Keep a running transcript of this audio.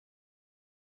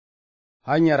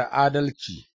Hanyar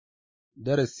adalci,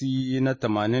 darasi na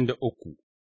 83,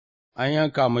 an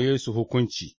yanka ma Yesu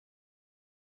hukunci.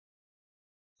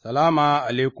 Salama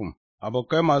alaikum,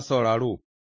 abokai masu sauraro,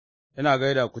 ina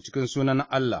gaida ku cikin sunan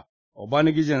Allah,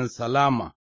 Ubangijin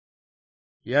Salama,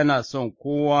 yana son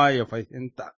kowa ya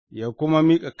fahimta, ya kuma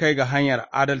miƙa kai ga hanyar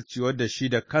adalci wadda shi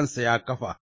da kansa ya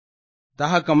kafa, ta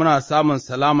haka muna samun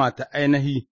salama ta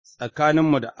ainihi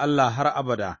tsakaninmu da Allah har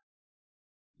abada.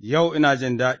 Yau ina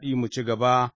jin daɗi mu ci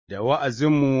gaba da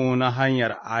wa'azinmu na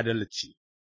hanyar adalci.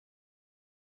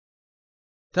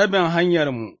 Tabin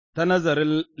hanyarmu ta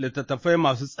nazarin littattafai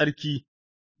masu tsarki,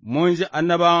 mun ji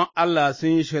annabawan Allah sun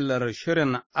yi shelar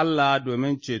shirin Allah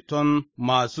domin ceton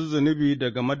masu zunubi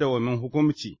daga madawwamin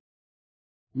hukumci.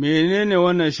 Menene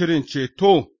wannan shirin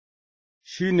ceto?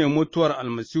 Shi ne mutuwar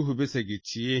almasihu bisa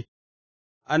gicciye.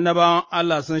 Annabawan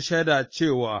Allah sun shaida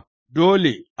cewa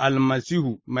dole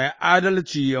almasihu mai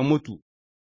adalci ya mutu,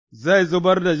 zai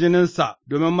zubar da jininsa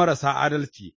domin marasa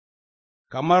adalci,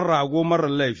 kamar rago marar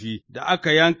laifi da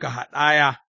aka yanka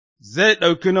haɗaya, zai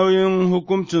ɗauki nauyin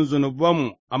hukuncin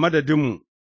zunubanmu a madadinmu.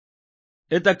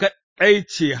 Ita kaɗai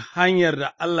ce hanyar da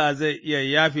Allah zai iya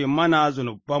yafe mana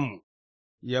zunubanmu,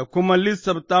 ya kuma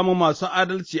lissafta mu masu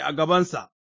adalci a gabansa,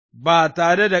 ba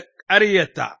tare da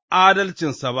ƙaryata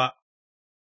adalcinsa ba.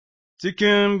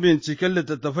 Cikin binciken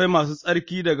littattafai masu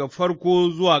tsarki daga farko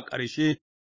zuwa ƙarshe,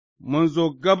 mun zo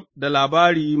gab da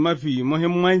labari mafi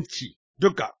muhimmanci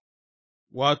duka,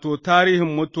 wato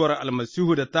tarihin mutuwar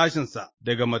almasihu da tashinsa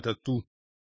daga matattu.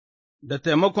 Da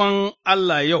taimakon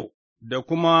Allah yau da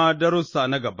kuma darussa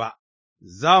na gaba,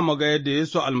 za mu ga yadda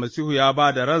Yesu almasihu ya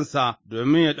ba da ransa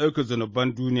domin ya ɗauki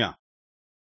zunuban duniya.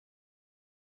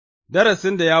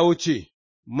 Darasin da ya wuce,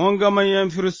 mun ga manyan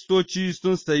firistoci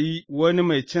sun sayi wani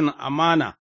mai cin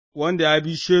amana wanda ya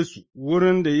bishe su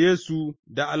wurin da Yesu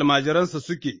da almajiransa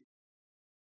suke.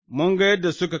 Mun ga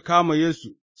yadda suka kama Yesu,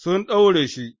 sun ɗaure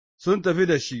shi, sun tafi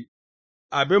da shi,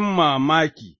 abin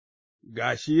mamaki,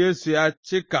 ga shi Yesu ya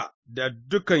cika da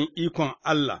dukan ikon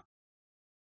Allah,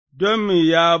 don me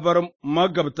ya bar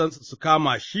magabtansa su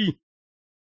kama shi,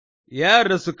 ya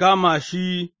yarda su kama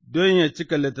shi don ya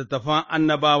cika littattafan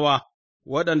annabawa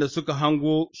waɗanda suka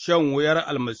hango shan wuyar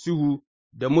almasihu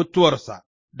da mutuwarsa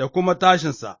da kuma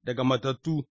tashinsa daga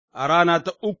matattu a rana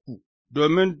ta uku,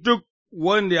 domin duk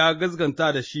wanda ya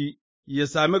gaskanta da shi ya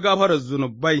sami gafarar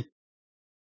zunubai.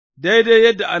 Daidai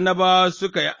yadda annabawa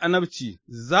suka yi annabci,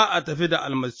 za a tafi da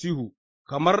almasihu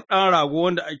kamar ɗan rago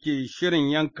wanda ake shirin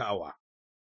yankawa,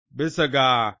 bisa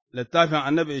ga littafin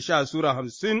annabi Isha Sura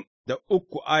 53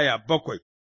 aya 7.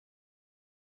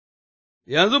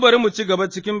 Yanzu bari mu ci gaba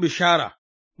cikin bishara,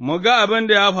 mu ga abin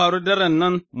da ya faru daren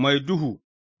nan mai duhu,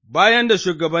 bayan da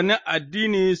shugabannin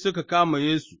addini suka kama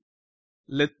Yesu.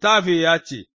 Littafi ya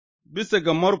ce, bisa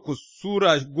ga Markus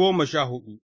Sura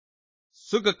 14,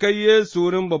 suka kai Yesu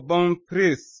wurin babban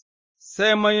firist,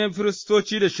 sai manyan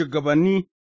firistoci da shugabanni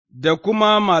da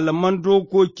kuma malaman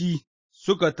dokoki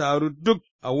suka taru duk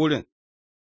a wurin.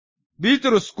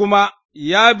 Bitrus kuma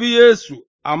ya bi Yesu,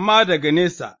 amma daga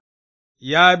nesa,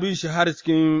 ya bi shi har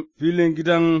cikin filin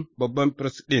gidan babban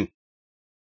firist ɗin.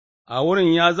 A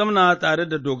wurin ya zamna tare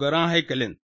da dogaran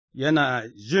haikalin, yana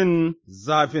jin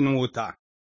zafin wuta.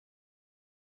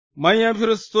 Manyan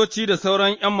firistoci da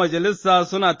sauran ’yan majalisa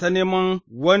suna ta neman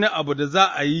wani abu da za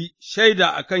a yi shaida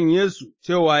a kan Yesu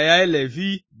cewa ya yi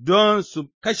laifi don su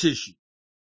kashe shi,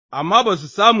 amma ba su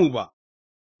samu ba.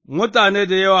 Mutane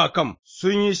da yawa kam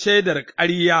sun yi shaidar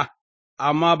ƙarya,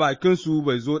 amma bakinsu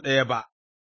bai zo ɗaya ba.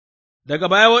 Daga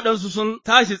baya waɗansu sun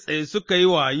tashi tsaye suka yi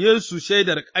wa Yesu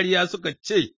shaidar ƙarya suka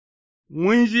ce,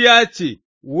 Mun ji ya ce,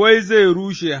 wai zai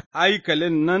rushe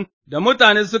haikalin nan da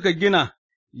mutane suka gina,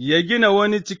 ya gina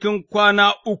wani cikin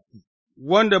kwana uku,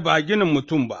 wanda ba ginin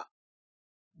mutum ba.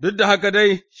 Duk da haka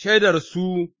dai shaidar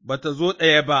su ba ta zo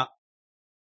ɗaya ba,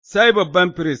 sai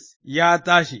babban firist ya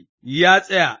tashi, ya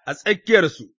tsaya a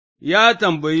tsakiyarsu, ya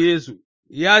tambaye su,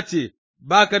 ya ce,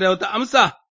 Ba ka da wata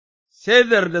amsa,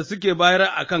 shaidar da suke bayar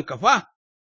a kan kafa?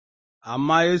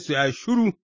 Amma Yesu ya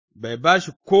shiru, bai ba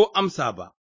shi ko amsa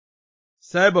ba.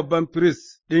 Sai babban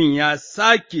firist ɗin ya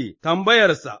sake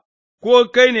tambayarsa, Ko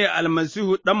kai ne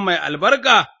almasihu ɗan mai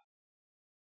albarka?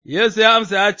 Yesu ya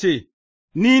amsa ya ce,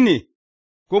 Ni ne,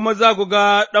 kuma za ku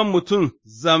ga Ɗan mutum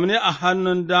zamne a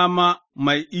hannun dama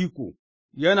mai iko,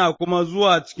 yana kuma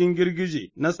zuwa cikin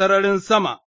girgije na sararin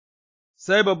sama.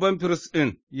 Sai babban firist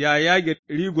ɗin ya yage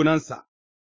rigunansa,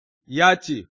 ya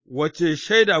ce, Wace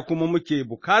shaida kuma muke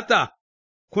bukata?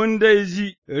 Kun dai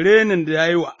ji renin da ya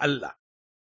yi wa Allah.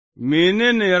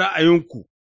 Menene ra'ayinku?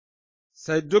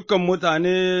 Sai dukan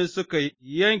mutane suka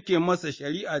yanke masa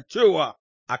shari'a cewa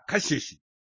a kashe shi.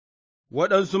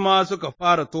 waɗansu ma suka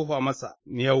fara tofa masa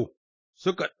miyau,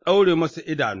 suka ɗaure masa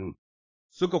idanu,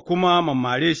 suka kuma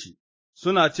mammare shi,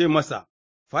 suna ce masa,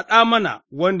 Faɗa mana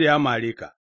wanda ya mare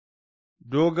ka.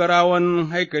 Dogarawan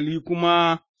haikali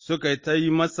kuma suka yi ta yi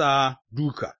masa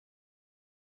duka.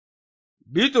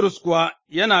 Bitrus kuwa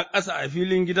yana ƙasa a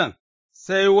filin gidan,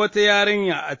 sai wata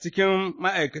yarinya a cikin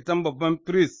ma'aikatan babban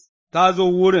firist ta zo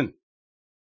wurin,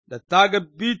 da ta ga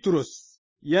Bitrus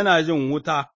yana jin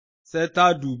wuta, sai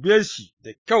ta dube shi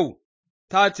da kyau,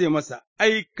 ta ce masa,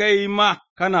 Ai, kai ma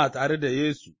kana tare da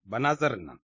Yesu Banazarin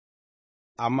nan.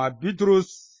 Amma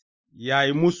Bitrus ya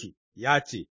yi musu, ya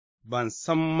ce, Ban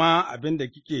san ma abin da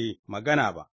kike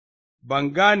magana ba,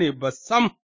 ban gane ba sam.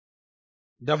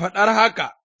 Da faɗar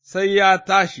haka, sai ya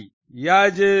tashi, ya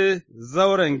je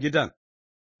zauren gidan,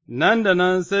 nan da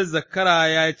nan sai zakara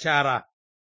ya yi cara.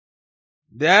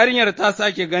 Da yarinyar ta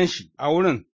sake gan shi a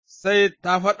wurin, sai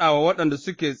ta faɗa wa waɗanda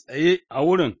suke tsaye a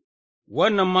wurin,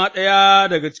 wannan ma ɗaya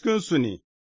daga cikinsu ne,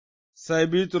 sai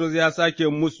Bitrus ya sake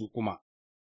musu kuma.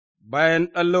 Bayan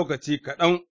ɗan lokaci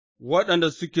kaɗan,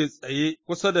 waɗanda suke tsaye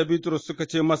kusa da Bitrus suka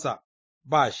ce masa,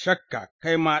 Ba shakka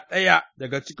kai ma ɗaya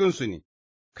daga cikinsu ne,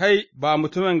 kai ba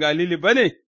mutumin Galili ba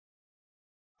ne?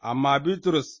 Amma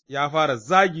Bitrus ya fara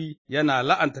zagi yana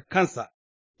la'anta kansa,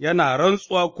 yana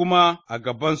rantsuwa kuma a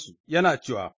gabansu, yana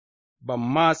cewa, Ban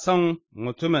ma san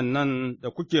mutumin nan da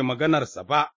kuke maganarsa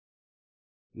ba.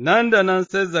 Nan da nan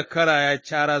sai zakara ya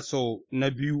cara sau na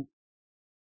biyu,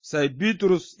 sai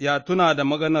Bitrus ya tuna da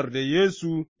maganar da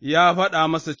Yesu ya faɗa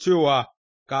masa cewa,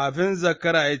 Kafin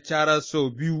zakara ya cara sau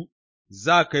biyu,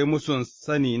 za ka yi musun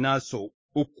sani na sau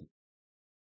uku.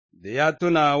 Da ya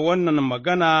tuna wannan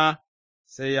magana,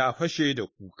 sai ya fashe da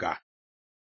kuka.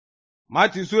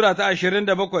 Mati Sura ta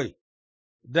 27.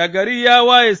 Da gari ya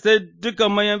waye sai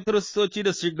dukan manyan firistoci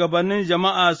da shugabannin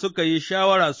jama'a suka yi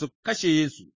shawara su kashe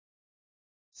Yesu,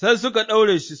 sai suka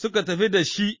ɗaure shi suka tafi da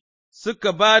shi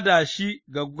suka ba da shi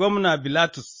ga gwamna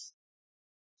Bilatus.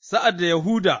 Sa'ad da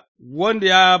Yahuda, wanda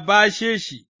ya bashe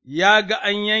shi, ya ga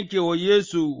an yanke wa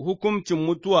Yesu hukuncin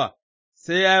mutuwa,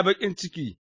 sai ya yi baƙin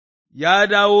ciki, ya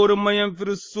dawo wurin manyan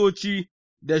firistoci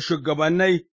da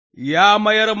shugabannai, ya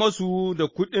mayar masu da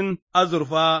kuɗin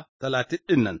azurfa 30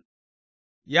 ɗin nan.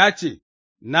 Ya ce,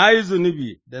 Na yi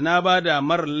zunubi da na ba da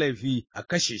marar laifi a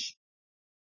kashe shi,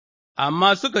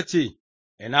 amma suka ce,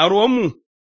 Ina ruwanmu,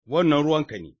 wannan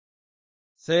ruwanka ne,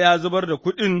 sai ya zubar da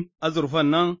kuɗin azurfan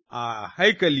nan a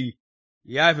haikali,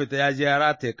 ya fita ya je ya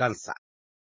rataye kansa.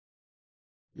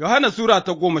 Yohana Sura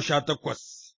ta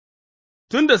 18.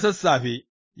 Tun da sassafe,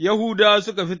 Yahudawa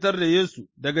suka fitar da Yesu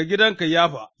daga gidan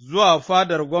Kayafa zuwa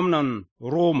fadar gwamnan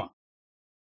Roma,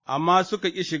 amma suka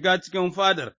ƙi shiga cikin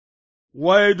fadar,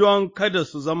 wai don kada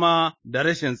su zama da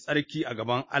rashin tsarki a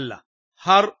gaban Allah,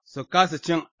 har su kasa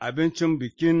cin abincin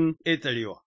bikin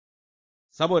ƙetarewa.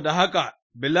 Saboda haka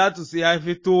Bilatus ya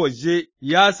fito waje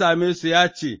ya same su ya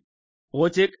ce,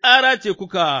 Wace ƙara ce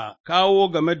kuka kawo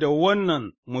game da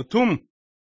wannan mutum?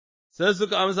 Sai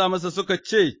suka amsa masa suka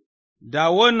ce, Da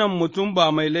wannan mutum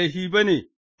ba mai laifi ba ne,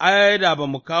 ai, da ba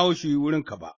mu kawo shi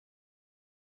wurinka ba.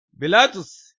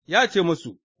 Bilatus ya ce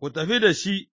musu, Ku tafi da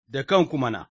shi da kanku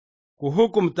mana, ku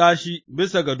hukumta shi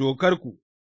bisa ga dokarku.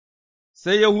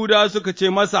 Sai Yahudawa suka ce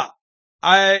masa,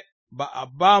 Ai, ba a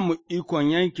ba mu ikon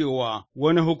yankewa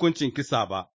wani hukuncin kisa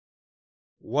ba,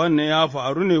 wannan ya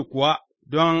faru ne kuwa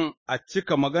don a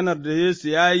cika maganar da Yesu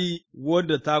ya yi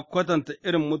wadda ta kwatanta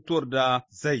irin mutuwar da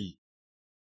zai yi.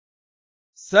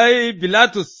 Sai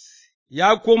Bilatus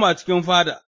ya koma cikin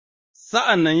fada,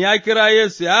 sa'an nan ya kira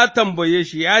Yesu ya tambaye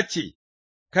shi ya ce,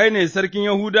 Kai ne sarkin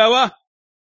Yahudawa?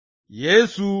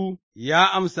 Yesu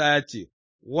ya amsa ya ce,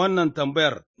 Wannan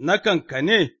tambayar na kanka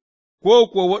ne, ko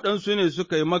kuwa waɗansu ne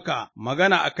suka yi maka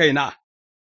magana a kaina?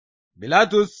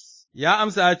 Bilatus ya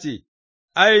amsa ya ce,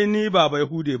 Ai, ni ba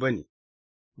Yahude ba ne,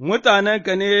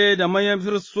 mutanenka ne da manyan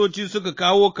firistoci suka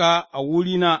kawo ka a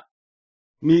wurina,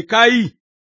 mi ka yi?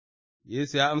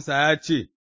 Yesu ya amsa ya ce,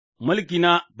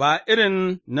 Mulkina ba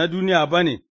irin na duniya ba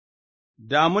ne,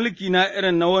 da mulkina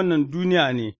irin na wannan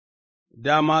duniya ne,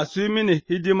 da masu mini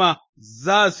hidima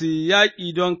za su yi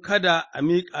yaƙi don kada a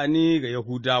miƙa ni ga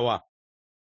Yahudawa.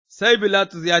 Sai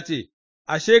Bilatus ya ce,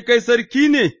 Ashe, kai sarki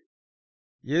ne?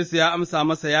 Yesu ya amsa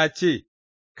masa ya ce,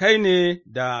 Kai ne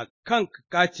da kanka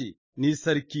ka ce, Ni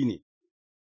sarki ne,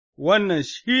 wannan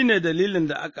shi ne dalilin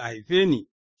da aka haife ni,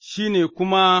 shi ne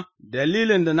kuma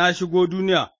dalilin da na shigo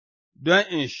duniya, don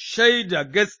in shaida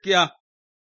gaskiya,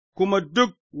 kuma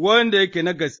duk wanda yake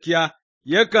na gaskiya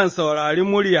yakan saurari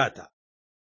muryata.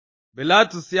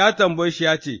 Bilatus ya tambaye shi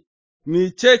ya ce,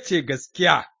 Mecece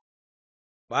gaskiya?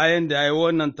 Bayan da ya yi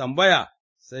wannan tambaya,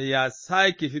 sai ya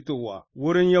sake fitowa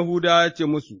wurin Yahudawa ya ce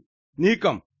musu, ni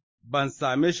kam ban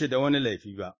same shi da wani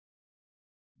laifi ba.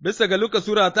 Bisa ga Luka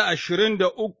Sura ta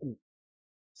 23,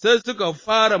 sai suka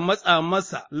fara matsa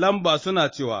masa lamba suna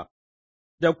cewa,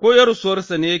 da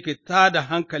koyarwarsa ne yake tada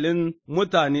hankalin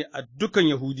mutane a dukan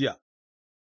Yahudiya,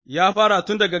 ya fara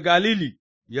tun daga Galili,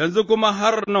 yanzu kuma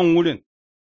har nan wurin.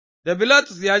 Da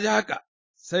Bilatus ya ji haka,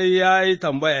 sai ya yi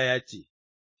tambaya ya ce,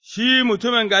 Shi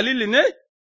mutumin Galili ne?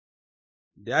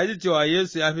 Da ya ji cewa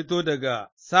Yesu ya fito daga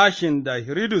sashin da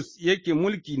Hiridus yake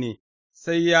mulki ne,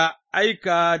 sai ya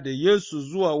aika da Yesu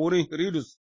zuwa wurin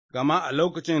Hiridus, gama a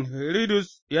lokacin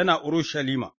Hiridus yana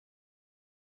Urushalima.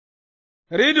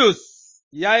 Hiridus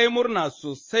ya yi murna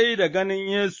sosai da ganin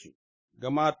Yesu,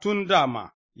 gama tun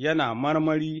dama yana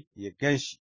marmari ya gan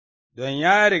shi, don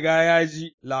ya riga ya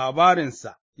ji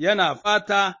labarinsa, yana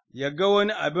fata ya ga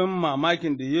wani abin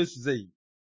mamakin da Yesu zai yi.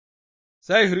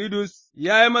 Sai Hiridus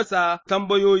ya yi masa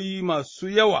tambayoyi masu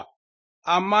yawa,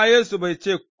 amma Yesu bai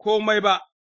ce komai ba.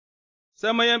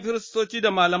 Sai manyan firistoci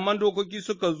da malaman dokoki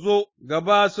suka zo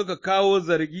gaba suka kawo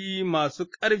zargi masu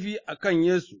ƙarfi a kan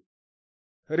Yesu.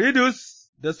 Hiridus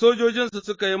da sojojinsa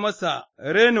suka yi masa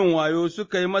renin wayo,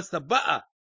 suka yi masa ba'a,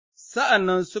 sa'an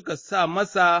nan suka sa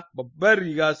masa babbar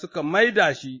riga suka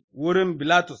maida shi wurin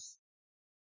Bilatus.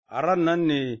 A ran nan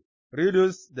ne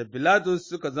Hiridus da Bilatus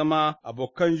suka zama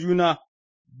abokan juna,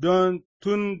 don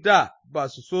tun da ba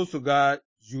su so su ga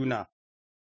juna.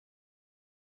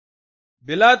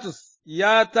 Bilatus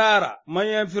ya tara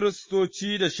manyan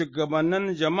firistoci da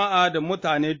shugabannin jama'a da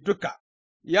mutane duka,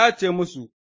 ya ce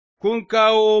musu, Kun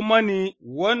kawo mani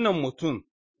wannan mutum,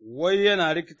 wai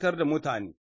yana rikitar da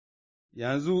mutane,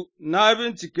 yanzu na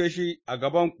bincike shi a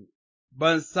gabanku,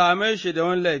 ban same shi da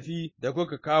wani laifi da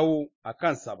kuka kawo a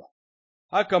kansa ba,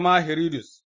 haka ma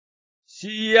Hiridus,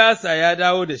 shi yasa ya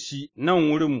dawo da shi nan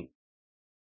wurinmu,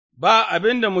 ba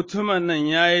abin da mutumin nan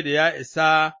ya yi da ya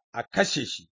isa a kashe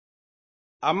shi,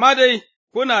 amma dai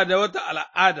kuna da wata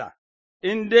al'ada,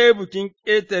 in dai bikin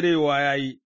ƙetarewa ya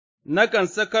yi, nakan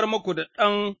sakar muku da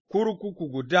ɗan kurkuku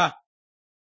guda,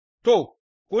 to,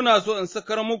 kuna so in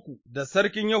sakar muku da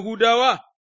sarkin Yahudawa?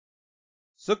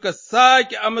 Suka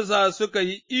sake amsa suka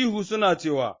yi ihu suna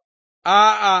cewa,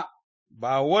 A'a,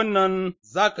 ba wannan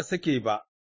za ka sake ba,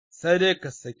 sai dai ka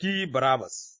saki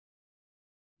Barabas.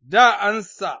 Da an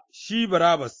sa shi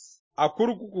Barabas a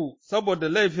kurkuku saboda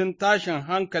laifin tashin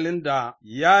hankalin da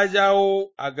ya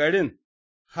jawo a garin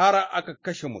har aka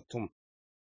kashe mutum.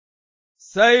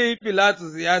 Sai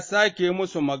Bilatus ya sake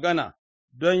musu magana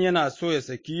don yana so ya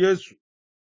saki Yesu,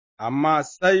 amma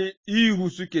sai ihu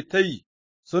suke ta yi,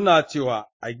 suna cewa,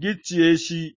 A gicciye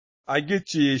shi, a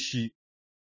gicciye shi.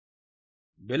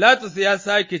 Bilatus ya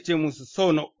sake ce musu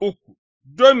sau na uku,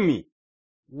 Don me,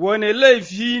 wane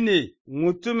laifi ne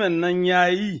mutumin nan ya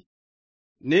yi,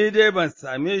 ni dai ban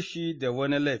same shi da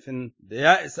wani laifin da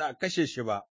ya isa a kashe shi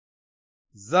ba,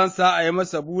 zan sa a yi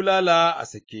masa bulala a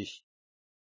sake shi.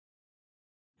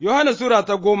 Yohana Sura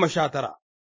ta 19.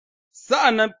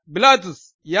 Sa'an nan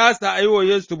Bilatus ya sa a yi wa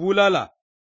Yesu bulala,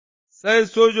 sai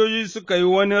sojoji suka yi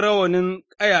wani rawanin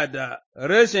ƙaya da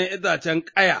reshen itacen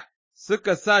ƙaya,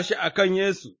 suka sa shi a kan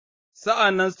Yesu,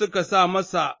 sa'an nan suka sa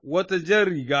masa wata jan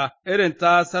riga irin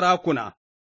ta sarakuna,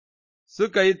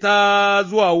 suka yi ta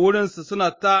zuwa wurinsa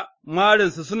suna ta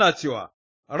marinsa suna cewa,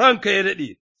 Ranka ya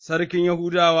daɗe, sarkin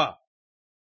Yahudawa,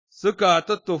 suka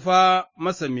tattofa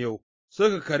masa miyau,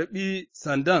 suka karɓi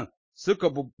sandan, suka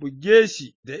bubbuge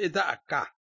shi da ita a ka.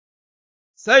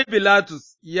 Sai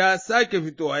Bilatus ya sake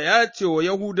fitowa ya ce wa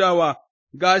Yahudawa,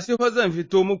 Ga shi fa zan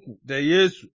fito muku da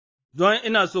Yesu, don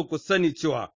ina so ku sani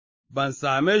cewa ban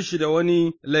same shi da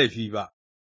wani laifi ba.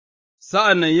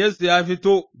 Sa'an nan Yesu ya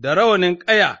fito da rawanin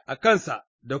ƙaya a kansa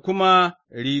da kuma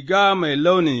riga mai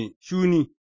launin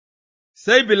shuni.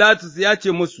 Sai Bilatus ya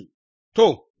ce musu,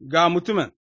 To, ga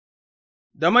mutumin.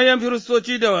 Da manyan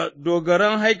firistoci da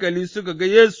dogaran haikali suka ga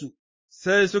Yesu,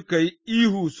 sai suka yi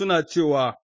ihu suna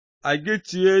cewa, A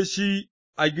gicciye shi,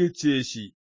 a gicciye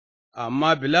shi,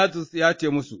 amma Bilatus ya ce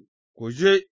musu, Ku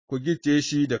je ku gicciye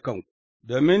shi da kanku,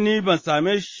 domin ni ban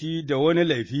same shi da wani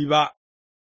laifi ba.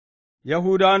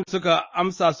 Yahudawan suka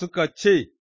amsa suka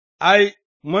ce, Ai,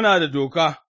 muna da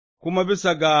doka, kuma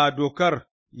bisa ga dokar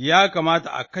ya kamata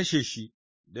a kashe shi,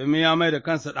 domin ya mai da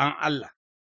kansa ɗan Allah.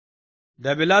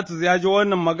 Da Bilatus ya ji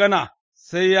wannan magana,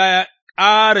 sai ya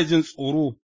ƙara jin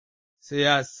tsoro, sai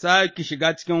ya sake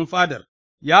shiga cikin fadar,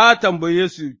 ya tambaye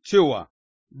Yesu cewa,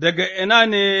 Daga ina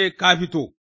ne ka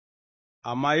fito?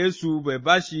 Amma Yesu bai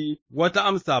ba shi wata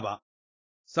amsa ba,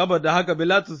 saboda haka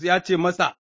Bilatus ya ce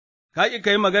masa, Ka ƙi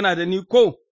ka yi magana da ni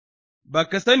ko, ba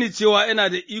ka sani cewa ina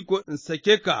da iko in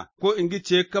sake ka ko in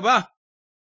gice ka ba?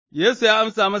 Yesu ya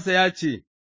amsa masa ya ce,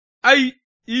 Ai,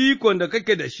 ikon da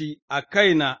kake da shi a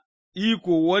kaina,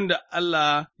 iko wanda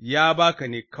Allah ya baka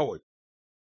ne kawai.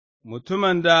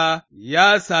 Mutumin da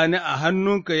ya sani a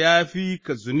hannunka ya fi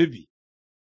ka zunubi.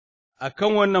 A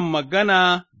kan wannan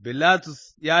magana,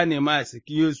 Bilatus ya nema ya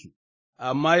saki Yesu,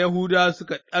 amma Yahuda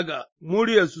suka ɗaga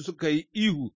muryarsu suka yi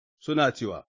ihu suna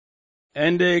cewa,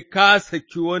 ’yan dai ka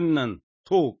saki wannan,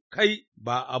 to, kai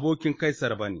ba abokin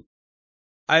Kaisar ba ne,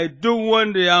 ai, duk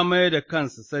wanda ya mai da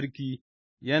kansa sarki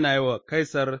yana yi wa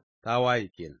Kaisar tawaye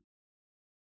kenan.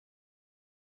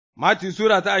 Mati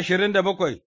Sura ta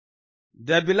 27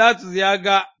 Da Bilatus ya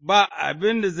ga ba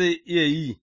abin da zai iya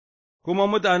yi, kuma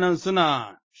mutanen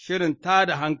suna shirin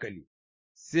tada hankali,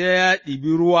 sai ya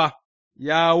ɗibi ruwa,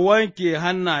 ya wanke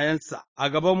hannayensa a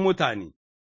gaban mutane,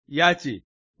 ya ce,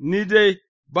 Ni dai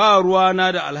ba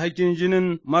ruwana da alhakin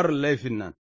jinin marar laifin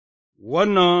nan,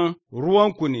 wannan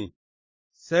ruwanku ne,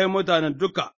 sai mutanen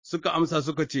duka suka amsa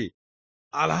suka ce,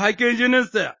 Alhakin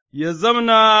jininsa ya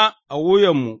zamna a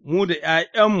wuyanmu mu da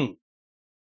 ’ya'yanmu,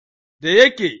 da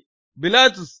yake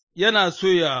Bilatus yana so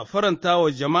ya faranta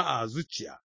wa jama'a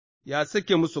zuciya, ya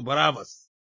sake musu Barabas,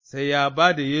 sai ya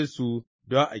ba da Yesu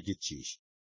don a gicce shi.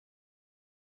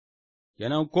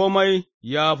 Kenan komai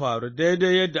ya faru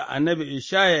daidai yadda annabi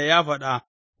Ishaya ya faɗa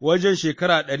wajen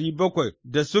shekara 700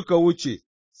 da suka wuce,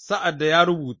 sa'ad da ya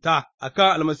rubuta a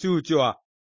kan almasihu cewa,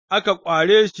 Aka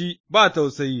ƙware shi ba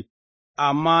tausayi,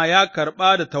 amma ya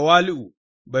karɓa da tawali'u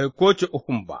bai koce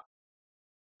ukun ba.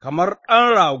 Kamar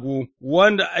ɗan rago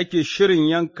wanda ake shirin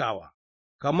yankawa,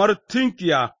 kamar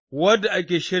tunkiya wadda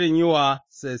ake shirin yi wa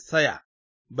saisaya,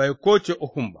 bai koce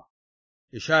ukun ba.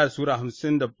 Ishaya Sura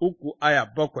 53 aya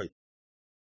 7.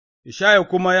 Ishaya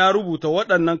kuma ya rubuta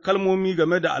waɗannan kalmomi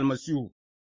game da almasihu,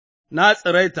 Na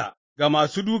tsiraita ga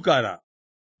masu dukana,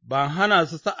 ban hana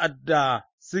su sa'ad da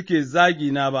suke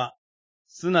zagina ba,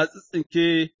 suna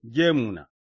tsitsinke gemuna,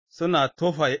 suna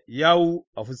tofa yawu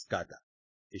a fuskata.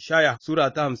 Ishaya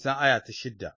Sura ta 50 aya ta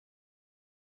 6.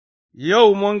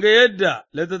 Yau mun ga yadda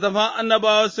littattafan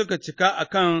annabawa suka cika a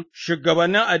kan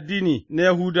shugabannin addini na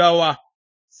Yahudawa,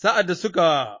 sa'ad da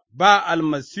suka ba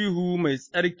almasihu mai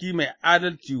tsarki mai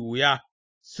adalci wuya,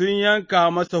 sun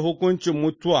yanka masa hukuncin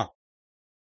mutuwa,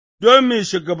 don me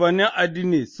shugabannin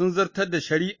addini sun zartar da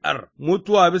shari'ar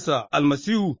mutuwa bisa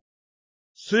almasihu,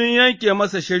 sun yanke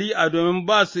masa shari'a domin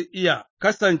ba su iya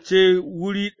kasance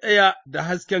wuri ɗaya da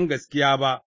hasken gaskiya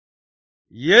ba.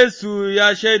 Yesu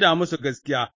ya shaida musu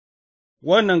gaskiya,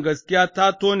 wannan gaskiya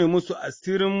ta tone musu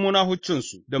asirin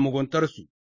munahucinsu da muguntarsu.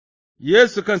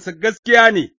 Yesu kansa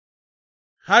gaskiya ne,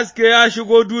 haske ya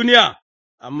shigo duniya,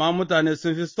 amma mutane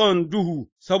sun fi son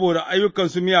duhu saboda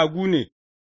ayyukansu miyagu ne,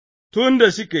 tun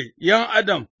da shike ’yan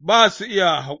adam ba su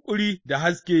iya haƙuri da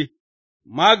haske,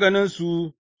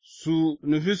 maganinsu su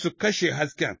nufi su kashe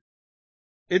hasken,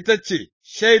 ita ce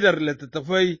shaidar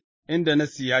littattafai inda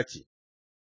Nassi ya ce,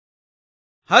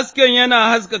 Hasken yana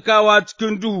haskakawa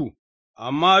cikin duhu,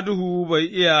 amma duhu bai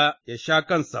iya ya sha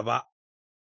kansa ba.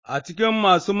 A cikin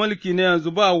masu mulki na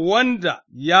yanzu ba wanda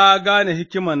ya gane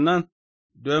hikiman nan,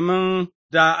 domin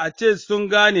da a ce sun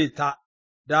gane ta,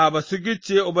 da ba su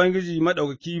gicciye Ubangiji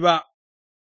Maɗaukaki ba.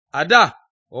 A da,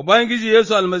 Ubangiji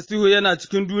Yesu Almasihu yana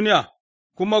cikin duniya,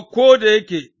 kuma ko da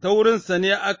yake ta wurinsa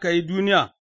ne aka yi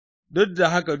duniya, duk da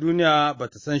haka duniya ba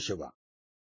ta san shi ba.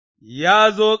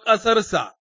 Ya zo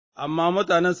ƙasarsa, amma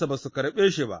mutanensa ba su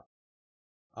karɓe shi ba,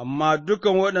 amma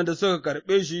dukan waɗanda suka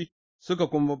karɓe shi suka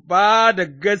kuma ba da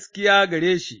gaskiya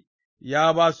gare shi,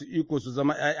 ya ba su iko su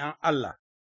zama ’ya'yan Allah.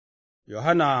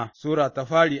 Yohana Sura ta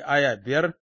fari aya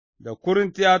 5, da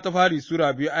Korintiya ta fari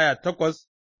Sura 2 aya 8,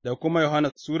 da kuma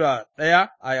Yohana Sura 1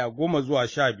 aya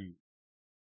 10-12.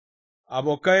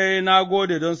 Abokai, na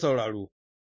gode don sauraro,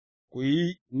 ku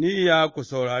yi niyya ku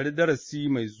saurari darasi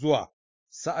mai zuwa,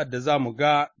 sa'ad da za mu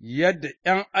ga yadda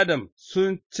 ’yan adam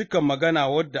sun cika magana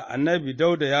wadda annabi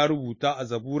Dauda ya rubuta a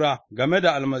zabura game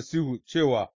da almasihu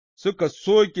cewa suka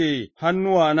soke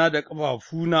hannuwana da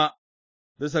ƙafafuna,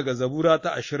 bisa ga zabura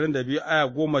ta 22 aya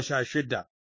 16.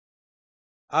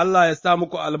 Allah ya sa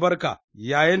muku albarka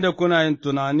yayin da kuna yin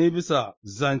tunani bisa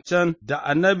zancen da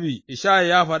annabi Ishaya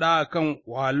ya faɗa a kan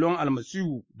wahalun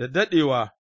almasihu da daɗewa,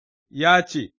 ya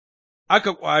ce,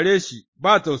 Aka ƙware shi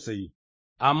ba tausayi,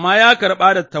 amma ya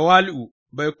karɓa da tawali'u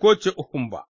bai koce ukun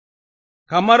ba,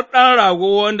 kamar ɗan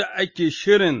rago wanda ake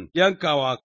shirin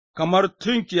yankawa, kamar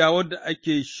tunkiya wadda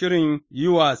ake shirin yi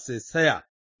wa saisaya,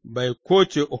 bai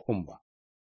koce ukun ba.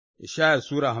 Ishaya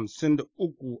Sura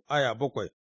 53 aya 7.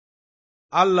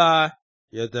 Allah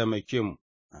ya taimake mu.